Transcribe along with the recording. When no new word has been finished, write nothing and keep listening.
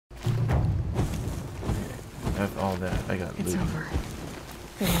all that. I got It's loot. over.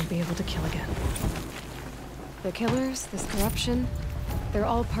 They won't be able to kill again. The killers, this corruption, they're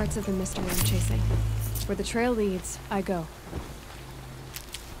all parts of the mystery I'm chasing. Where the trail leads, I go.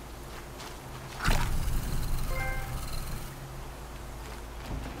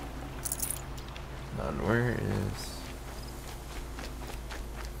 None. Where is...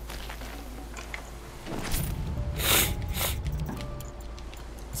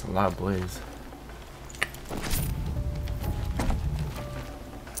 It's a lot of blaze.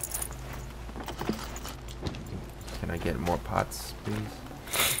 Can I get more pots, please?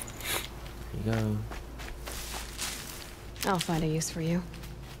 There you go. I'll find a use for you.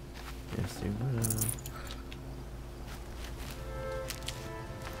 Yes, you will.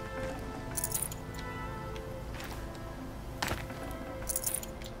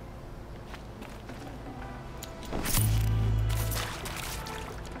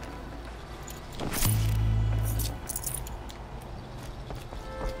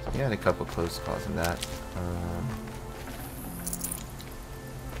 We had a couple close calls in that.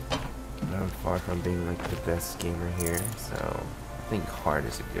 I'm far from being like the best gamer here, so I think hard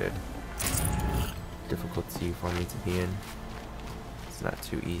is a good difficulty for me to be in. It's not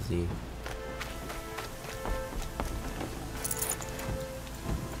too easy.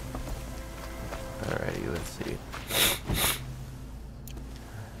 Alrighty, let's see.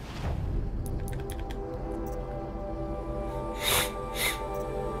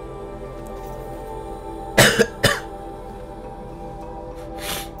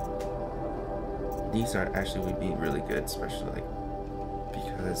 These are actually would be really good, especially like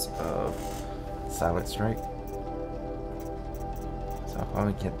because of Silent Strike. So I'll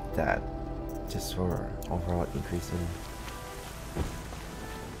probably get that just for overall increase in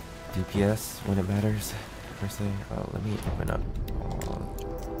DPS when it matters, per se. Let me open up all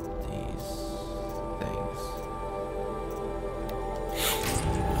these things.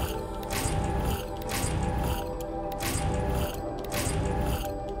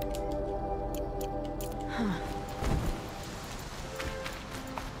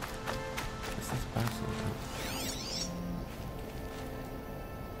 This is possible.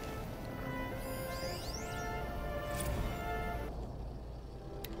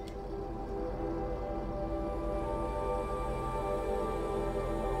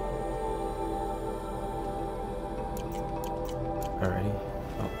 Alrighty.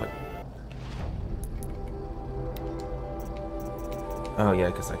 Oh, what? Oh yeah,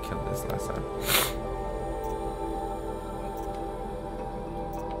 because I killed this last time.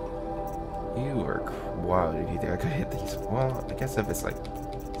 You are wow, dude. You think I could hit these? Well, I guess if it's like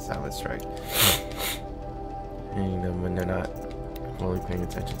Silent Strike, and when they're not fully paying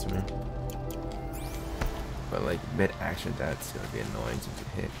attention to me. But like mid-action, that's gonna be annoying to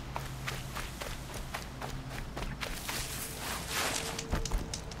hit.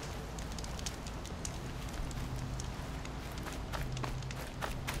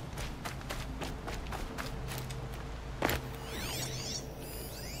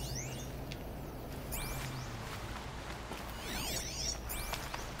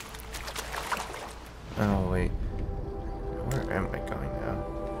 Oh wait, where am I going now?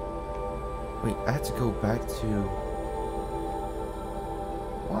 Wait, I have to go back to...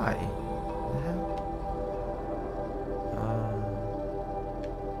 Why? The hell?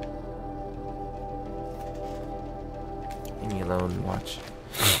 Leave me alone, watch.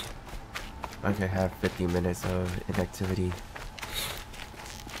 I could have 50 minutes of inactivity.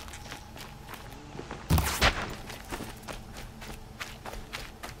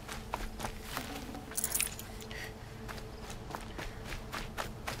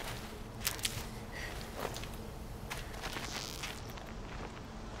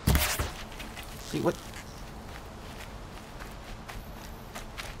 See what?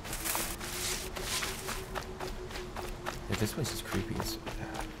 Yeah, this place is creepy as...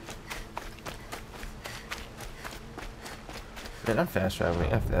 Man, I'm fast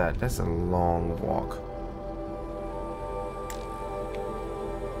traveling. After that, that's a long walk.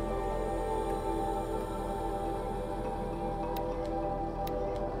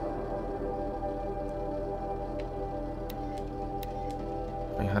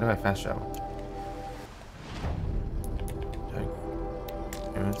 Wait, how do I fast travel?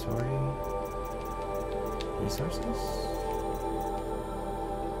 Inventory, resources.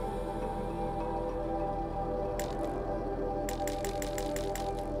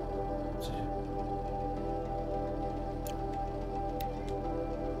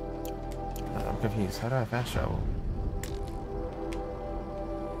 I'm confused. How do I fast travel?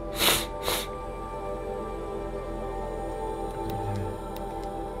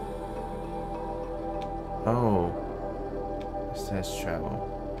 Oh. It says travel.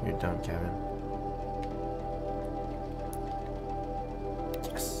 You're done, Kevin.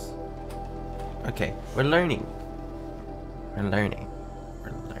 Yes. Okay, we're learning. We're learning.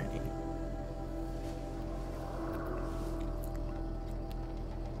 We're learning.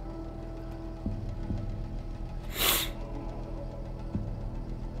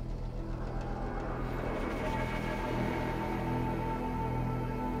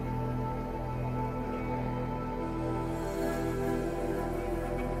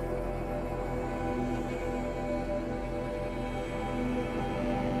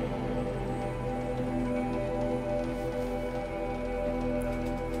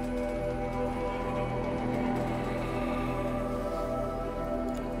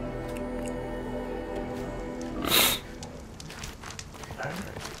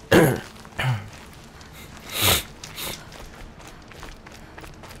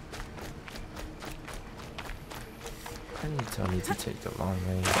 Why do you tell me to take the long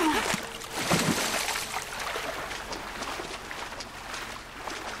way?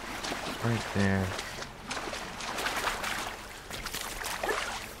 Right there.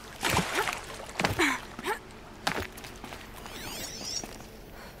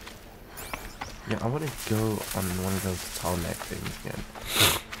 Yeah, I want to go on one of those tall neck things again.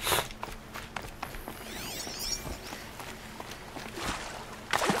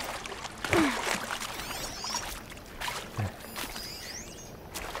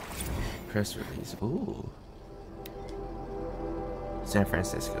 Press release. Ooh. San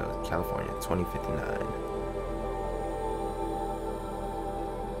Francisco, California, 2059.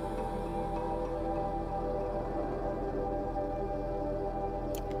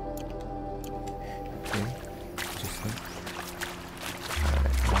 Okay. Just like.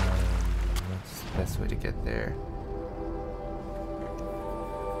 Alright, what's the best way to get there?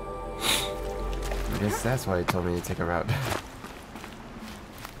 I guess that's why he told me to take a route.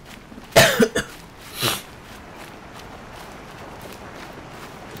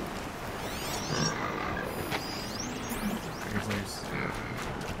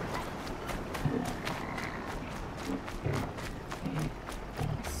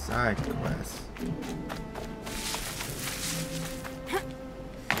 Side quest.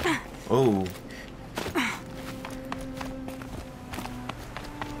 Oh.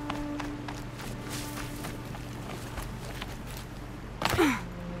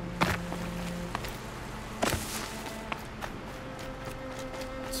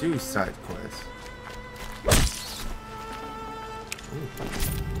 Two side quests. Ooh.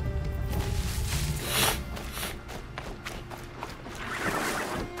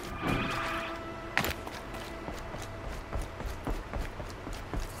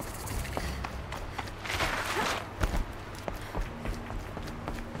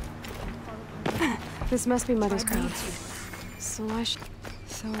 This must be Mother's crowd. Slash.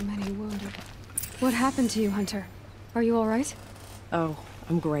 So many wounded. What happened to you, Hunter? Are you all right? Oh,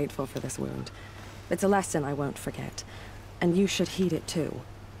 I'm grateful for this wound. It's a lesson I won't forget. And you should heed it too.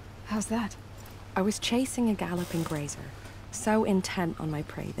 How's that? I was chasing a galloping grazer, so intent on my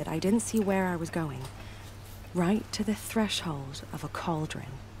prey that I didn't see where I was going. Right to the threshold of a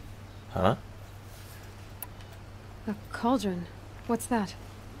cauldron. Huh? A cauldron? What's that?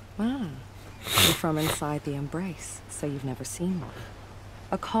 Ah. You're from inside the embrace, so you've never seen one.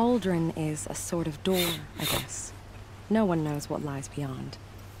 A cauldron is a sort of door, I guess. No one knows what lies beyond.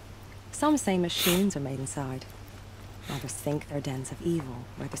 Some say machines are made inside. Others think they're dens of evil,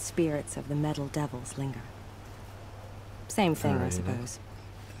 where the spirits of the metal devils linger. Same thing, I suppose.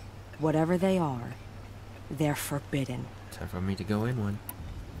 Whatever they are, they're forbidden. Time for me to go in one.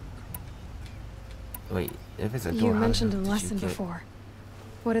 Wait, if it's a door, You how mentioned the a hell did lesson you get... before.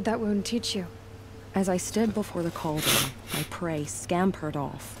 What did that wound teach you? As I stood before the cauldron, my prey scampered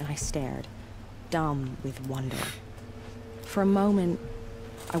off, and I stared, dumb with wonder. For a moment,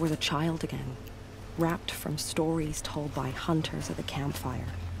 I was a child again, wrapped from stories told by hunters at the campfire.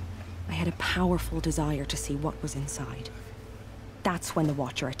 I had a powerful desire to see what was inside. That's when the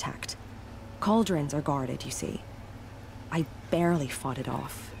Watcher attacked. Cauldrons are guarded, you see. I barely fought it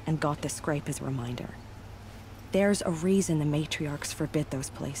off, and got the scrape as a reminder. There's a reason the matriarchs forbid those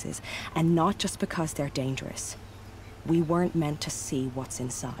places, and not just because they're dangerous. We weren't meant to see what's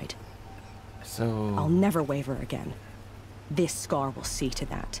inside. So... I'll never waver again. This scar will see to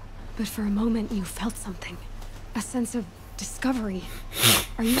that. But for a moment you felt something. A sense of discovery.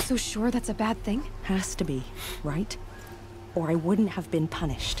 Are you so sure that's a bad thing? Has to be, right? Or I wouldn't have been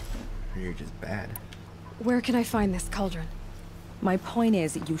punished. Or you're just bad. Where can I find this cauldron? My point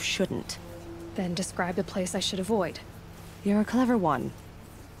is, you shouldn't. Then describe the place I should avoid. You're a clever one.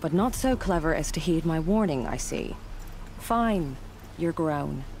 But not so clever as to heed my warning, I see. Fine, you're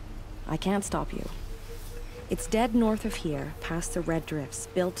grown. I can't stop you. It's dead north of here, past the red drifts,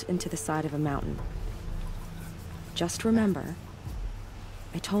 built into the side of a mountain. Just remember,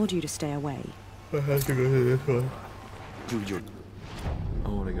 I told you to stay away. I have to go to this one. Do your... I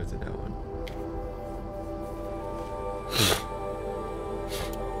want to go to that one.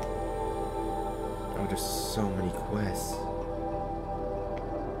 Oh, there's so many quests.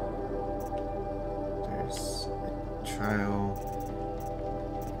 There's a trial,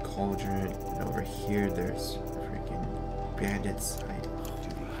 cauldron, and over here there's freaking bandits hiding.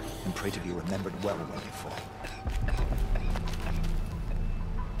 And pray to be remembered well when you fall.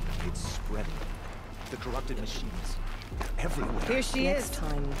 It's spreading. The corrupted machines. They're everywhere. Here she Next is,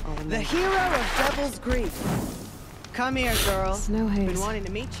 time, I'll the remember. hero of Devil's Grief. Come here, girl. Snow haze. Been wanting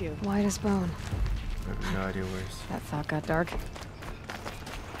to meet you. White as bone. I have no idea where's. That thought got dark.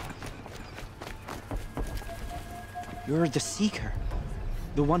 You're the Seeker.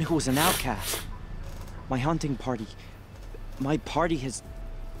 The one who was an outcast. My hunting party. My party has...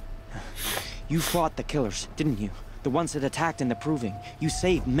 You fought the killers, didn't you? The ones that attacked in the Proving. You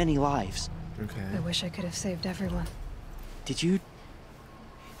saved many lives. Okay. I wish I could have saved everyone. Did you...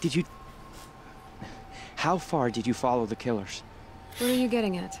 How far did you follow the killers? What are you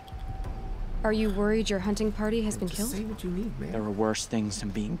getting at? Are you worried your hunting party has been Just killed? say what you need, man. There are worse things than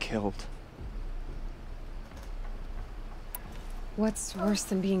being killed. What's worse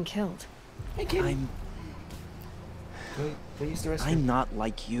than being killed? I'm not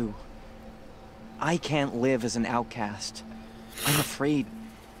like you. I can't live as an outcast. I'm afraid.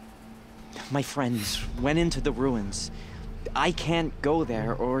 My friends went into the ruins. I can't go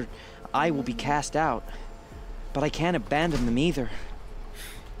there, or I will be cast out. But I can't abandon them either.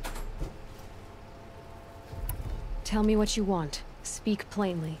 Tell me what you want. Speak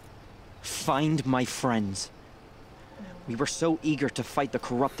plainly. Find my friends. We were so eager to fight the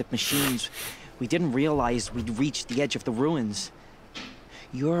corrupted machines, we didn't realize we'd reached the edge of the ruins.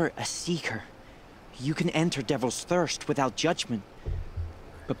 You're a Seeker. You can enter Devil's Thirst without judgment.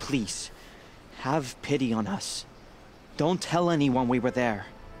 But please, have pity on us. Don't tell anyone we were there.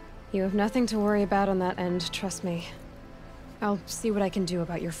 You have nothing to worry about on that end, trust me. I'll see what I can do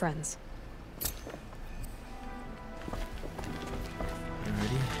about your friends.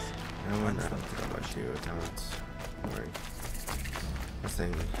 Alrighty. No one think about you, talents. Don't worry. I'm not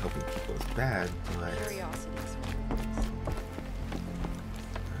saying helping people is bad, but...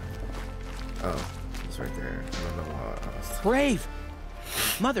 Oh, it's right there. I don't know how else. Brave!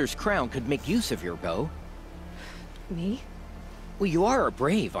 Mother's crown could make use of your bow. Me? Well, you are a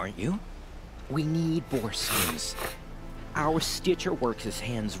brave, aren't you? We need boar skins. Our Stitcher works his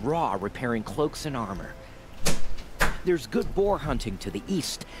hands raw repairing cloaks and armor. There's good boar hunting to the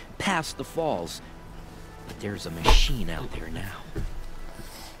east, past the falls. But there's a machine out there now.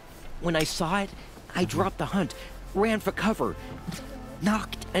 When I saw it, I dropped the hunt, ran for cover,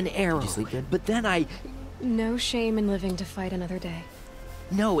 knocked an arrow. Did you sleep good? But then I... No shame in living to fight another day.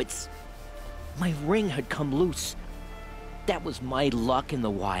 No, it's... My ring had come loose. That was my luck in the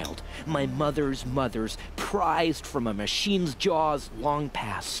wild. My mother's prized from a machine's jaws long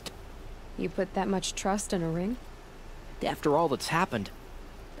past. You put that much trust in a ring? After all that's happened,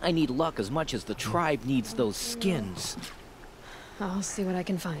 I need luck as much as the tribe needs those skins. I'll see what I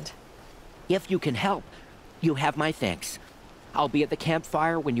can find. If you can help, you have my thanks. I'll be at the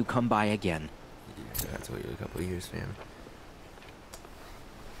campfire when you come by again. I told you a couple of years, fam.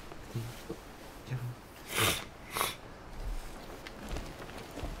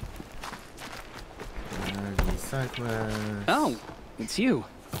 Side quest. Oh, it's you.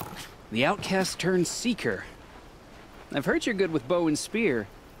 The outcast turned seeker. I've heard you're good with bow and spear.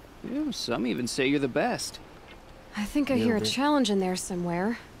 Ew, some even say you're the best. I think I hear a challenge in there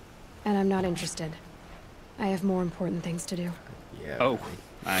somewhere, and I'm not interested. I have more important things to do. Yeah. Oh,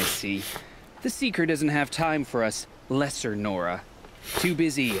 I see. The seeker doesn't have time for us lesser Nora. Too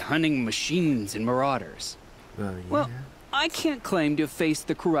busy hunting machines and marauders. Well, yeah. Well, I can't claim to have faced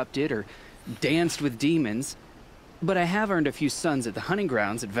the corrupted or danced with demons, but I have earned a few sons at the hunting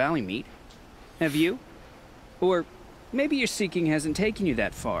grounds at Valley Meet. Have you? Or maybe your seeking hasn't taken you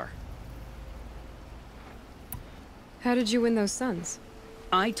that far. How did you win those sons?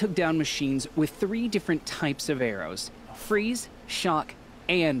 I took down machines with 3 different types of arrows: freeze, shock,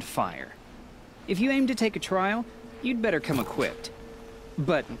 and fire. If you aim to take a trial, you'd better come equipped.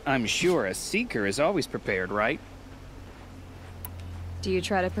 But I'm sure a seeker is always prepared, right? Do you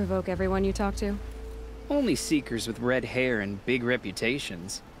try to provoke everyone you talk to? Only seekers with red hair and big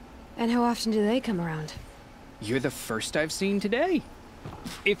reputations. And how often do they come around? You're the first I've seen today.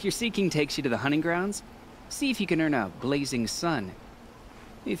 If your seeking takes you to the hunting grounds, see if you can earn a blazing sun.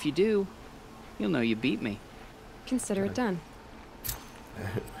 If you do, you'll know you beat me. Consider it done.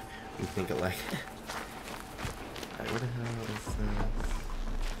 We think alike. Alright, what the hell is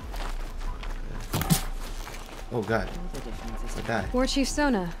this? Oh god. I died. War Chief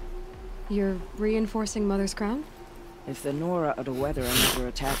Sona, you're reinforcing Mother's Crown? If the Nora or the Weatherings were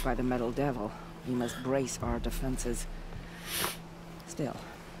attacked by the Metal Devil, we must brace our defenses. Still,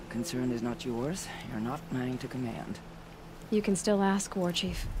 concern is not yours. You're not mine to command. You can still ask, War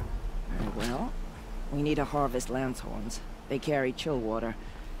Chief. Very well. We need to harvest Lancehorns. They carry chill water,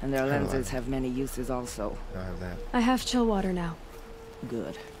 and their lenses have many uses also. I have that. I have chill water now.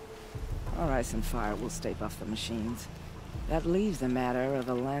 Good. Our ice and fire will stay off the machines. That leaves the matter of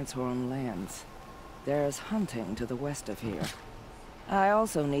the Lancehorn lands. There's hunting to the west of here. I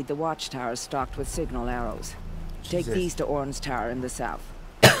also need the watchtowers stocked with signal arrows. Take Jesus. these to Orn's Tower in the south.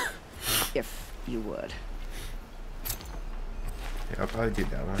 If you would. Yeah, I'll probably do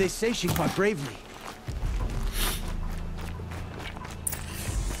that one. They say she fought bravely.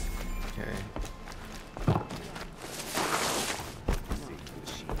 Okay.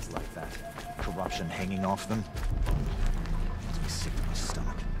 Machines like that. Corruption hanging off them. Makes me sick to my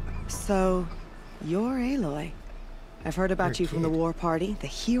stomach. So, you're Aloy. I've heard about You're you a from the kid. war party, the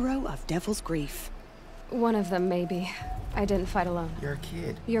hero of Devil's Grief. One of them, maybe. I didn't fight alone. You're a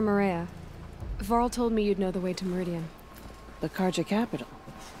kid. You're Maria. Varl told me you'd know the way to Meridian. The Karja capital.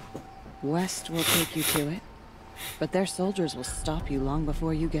 West will take you to it, but their soldiers will stop you long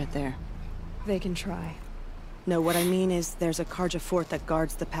before you get there. They can try. No, what I mean is there's a Karja fort that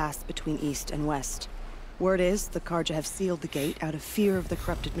guards the pass between east and west. Word is, the Karja have sealed the gate out of fear of the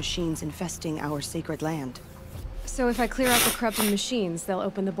corrupted machines infesting our sacred land. So if I clear out the corrupted machines, they'll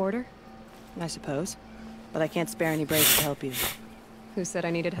open the border? I suppose. But I can't spare any braves to help you. Who said I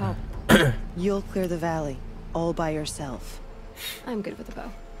needed help? You'll clear the valley, all by yourself. I'm good with a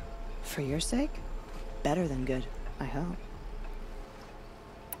bow. For your sake? Better than good, I hope.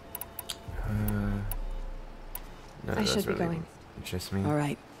 None of I those should be really going. interest me. All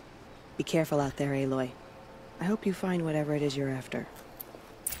right. Be careful out there, Aloy. I hope you find whatever it is you're after.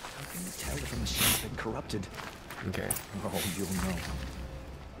 How can you tell if a machine's been corrupted? Okay. Oh, you'll know.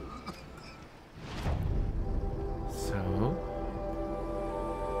 So.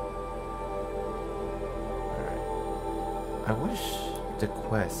 Alright. I wish the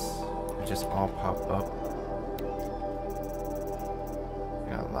quests would just all pop up.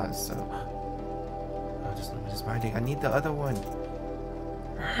 Got a lot of stuff. Oh, just binding. I need the other one.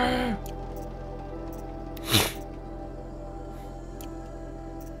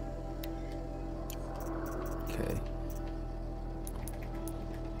 Okay.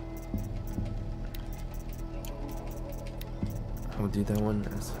 I'll do that one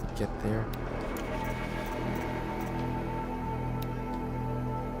as we get there.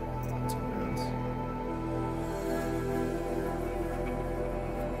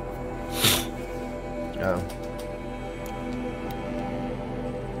 Oh.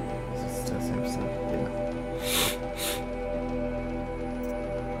 This is the same stuff, yeah.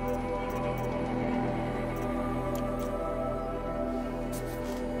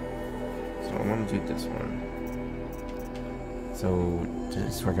 So I want to do this one. So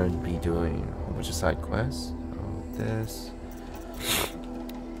this we're going to be doing a whole bunch of side quests. Oh, this.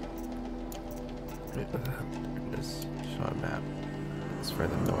 This shot map. It's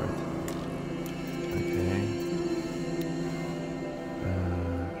further north. Okay.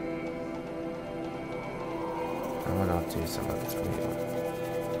 I want to do some of this video.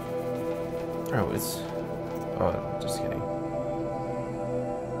 Oh, it's. Oh, just kidding.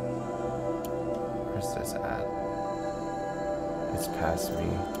 Where's this at? It's past me.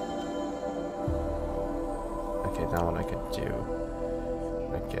 Okay, that one I could do.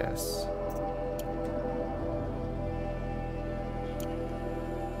 I guess.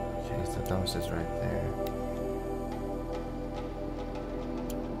 Okay, so that was just right there.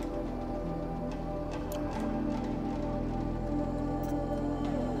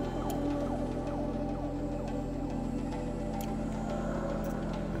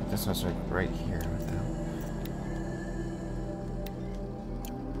 This one's like right here.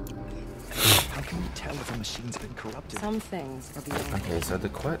 How can you tell if a machine's been corrupted? Some things are beyond. Okay, so the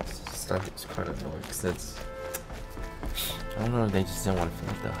quest stuff is quite annoying because it's. I don't know if they just didn't want to fill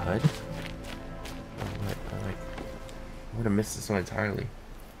out the HUD. Or what, but like. I would have missed this one entirely.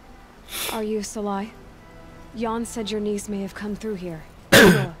 Are you Salai? Jan said your niece may have come through here.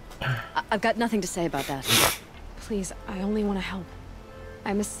 I've got nothing to say about that. Please, I only want to help.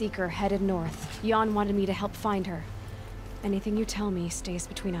 I'm a seeker headed north. Jan wanted me to help find her. Anything you tell me stays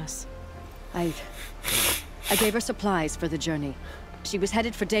between us. I gave her supplies for the journey. She was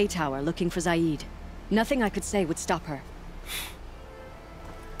headed for Day Tower, looking for Zaid. Nothing I could say would stop her.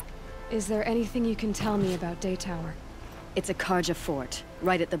 Is there anything you can tell me about Day Tower? It's a Karja fort,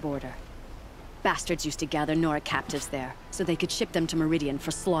 right at the border. Bastards used to gather Nora captives there, so they could ship them to Meridian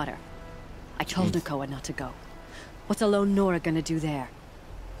for slaughter. I told Nakoa not to go. What's a lone Nora gonna do there?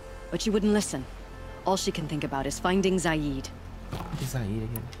 But she wouldn't listen. All she can think about is finding Zaid. Who's Zaid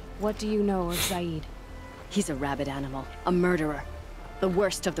again? What do you know of Zaid? He's a rabid animal, a murderer. The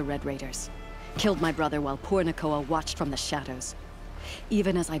worst of the Red Raiders. Killed my brother while poor Nakoa watched from the shadows.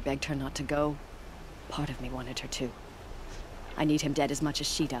 Even as I begged her not to go, part of me wanted her to. I need him dead as much as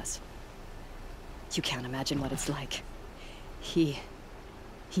she does. You can't imagine what it's like. He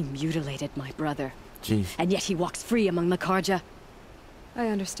mutilated my brother. Jeez. And yet he walks free among the Karja. I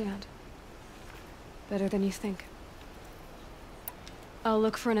understand. Better than you think. I'll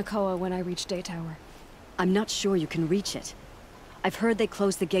look for Nakoa when I reach Day Tower. I'm not sure you can reach it. I've heard they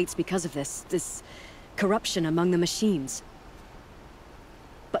closed the gates because of this corruption among the machines.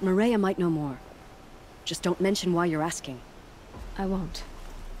 But Maria might know more. Just don't mention why you're asking. I won't.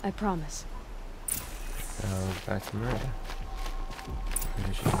 I promise. Back to Maria. Where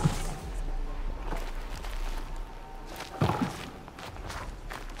did she go?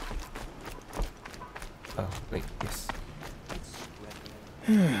 Oh, wait, yes.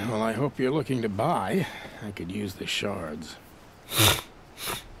 Well, I hope you're looking to buy. I could use the shards.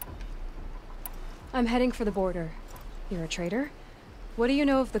 I'm heading for the border. You're a trader? What do you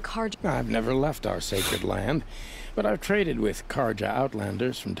know of the Karja? I've never left our sacred land, but I've traded with Karja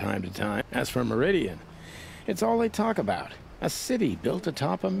outlanders from time to time. As for Meridian, it's all they talk about. A city built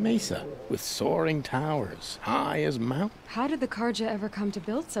atop a mesa, with soaring towers, high as mountains. How did the Karja ever come to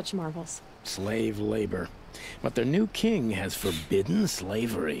build such marvels? Slave labor. But their new king has forbidden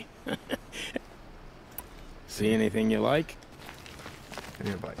slavery. See anything you like? I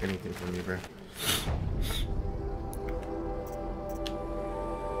didn't buy anything from you, bro.